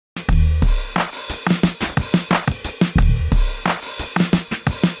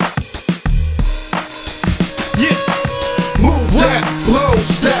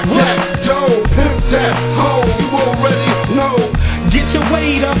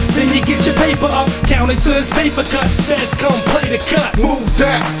paper up, count it to his paper cuts. Feds come play the cut. Move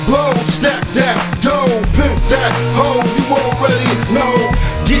that, blow, stack that, dough, pimp that, hoe, you already know.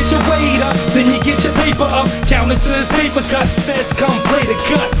 Get your weight up, then you get your paper up, count it to his paper cuts. Feds come play the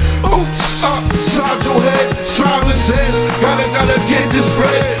cut. Oops, upside your head, silence heads. Gotta get this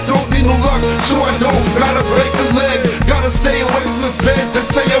bread. Don't need no luck, so I don't gotta break a leg. Gotta stay away from the feds that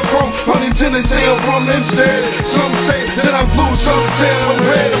say I'm from Huntington, they say I'm from Hempstead. Some say that I'm blue, some say I'm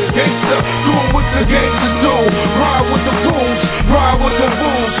red. I'm gangsta, doing what the gangsters do. Ride with the goons, ride with the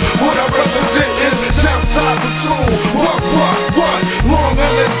wolves. What I represent is Southside Platoon. What? Long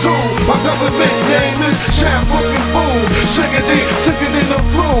Island Zoo. My government name is Sham fucking Fool. Shiggity, sicker than the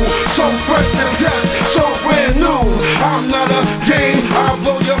flu. So fresh to death, so brand new. I'm not a game, I'll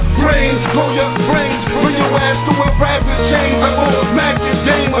blow your brains, bring your ass to a rapid chains. I will smack your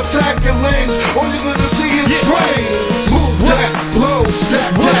dame, attack your lanes. All you're gonna see is flames. Move that, blow,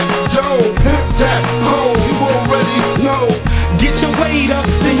 stack that, dough, pimp that, hoe, you already know. Get your weight up,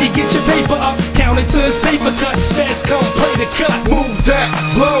 then you get your paper up, count it to his paper cuts. Feds come play the cut. Move that,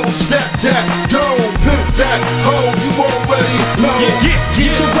 blow, stack that, dough, pimp that, hoe, you already know. Get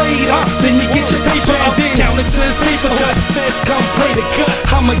your weight up, then you get your paper up, count it to his paper cuts. Feds come play the cut.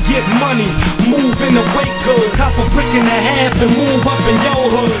 I'ma get money, move in the Waco, cop a brick and a half and move up in your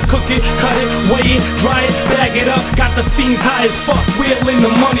hood. Cook it, cut it, weigh it, dry it, bag it up. Got the fiends high as fuck, wheel in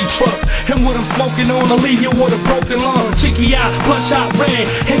the money truck. And what I'm smoking on, I'll leave you with a broken lung. Cheeky eye, bloodshot red,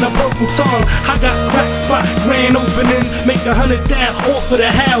 and a purple tongue. I got crack spot, grand openings, make 100 down off of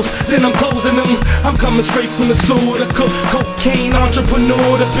the house, then I'm closing them. I'm coming straight from the sewer, the cook, cocaine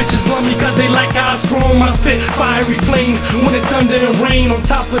entrepreneur. The bitches love me cause they like how I screw my spit. Fiery flames when it thunder and rain on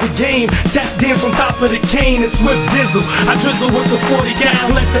top of the game. Tap dance on top of the cane, it's with dizzle. I drizzle with the 40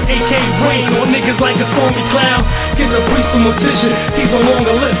 gal, let the AK rain on niggas like a stormy cloud. Get the priest a mortician, he's no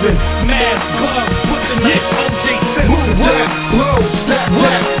longer living. Mask, glove, put your neck, O.J. Simpson. Move that, blow, stack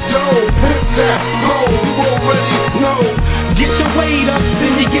that, dough, pimp that, hoe, you already know. Get your weight up,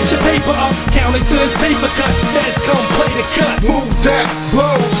 then you get your paper up, count it to his paper cuts. Feds come play the cut. Move that,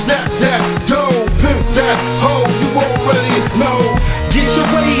 blow, stack that, dough, pimp that, hoe, you already know. Get your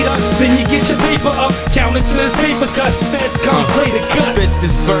weight up, then you get your paper up, count it to his paper cuts. Feds come play the cut. I spit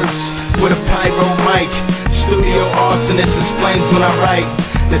this verse with a pyro mic. Studio arsonist is flames when I write.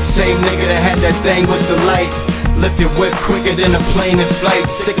 The same nigga that had that thing with the light. Lift your whip quicker than a plane in flight.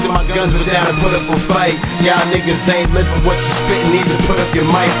 Stick to my guns without a put up a fight. Y'all niggas ain't living what you spittin', need to put up your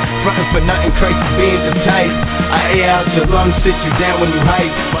mic. Frontin' for nothing, crisis being the type. I air out your lungs, sit you down when you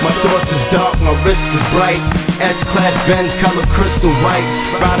hype. My thoughts is dark, my wrist is bright. S-Class Benz, color crystal white.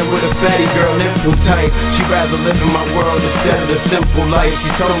 Riding with a fatty girl, nipple tight. She rather live in my world instead of the simple life. She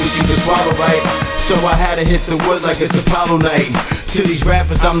told me she could swallow right, so I had to hit the wood like it's Apollo night. To these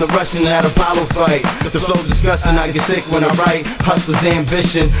rappers, I'm the Russian at Apollo fight. The flow's disgusting, I get sick when I write. Hustler's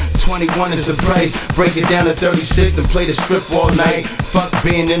ambition, 21 is the price. Break it down to 36 and play the strip all night. Fuck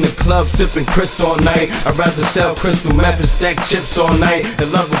being in the club, sipping Chris all night. I'd rather sell crystal meth and stack chips all night.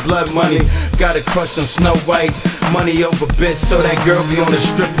 And love with blood money, got a crush on Snow White. Money over bitch, so that girl be on the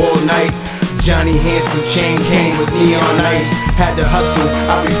strip all night. Johnny Handsome chain came with neon ice. Had to hustle,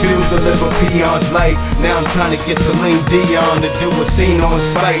 I refused to live a peon's life. Now I'm trying to get Celine Dion to do a scene on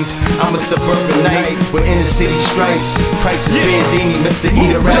Spice. I'm a suburban knight with inner city stripes. CRYSIS, Bandini, Mr.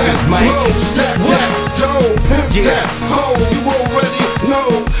 Eater, Rappers Mike. Stack that, dough, pimp that, hoe, you already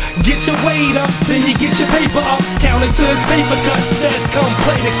know. Get your weight up, then you get your paper up, count it to his paper cuts. Feds come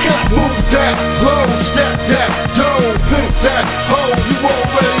play the cut. Move that, blow, stack that, dough, pimp that, hoe, you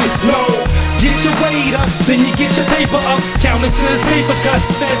already know. Get your weight up, then you get your paper up, count it to his paper cuts.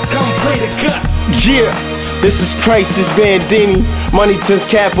 Feds come play the cut. Yeah, this is CRYSIS, Bandini, Money Tins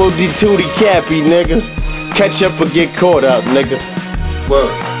Capo D2 Cappy, nigga. Catch up or get caught up, nigga.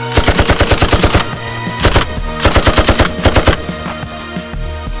 Word.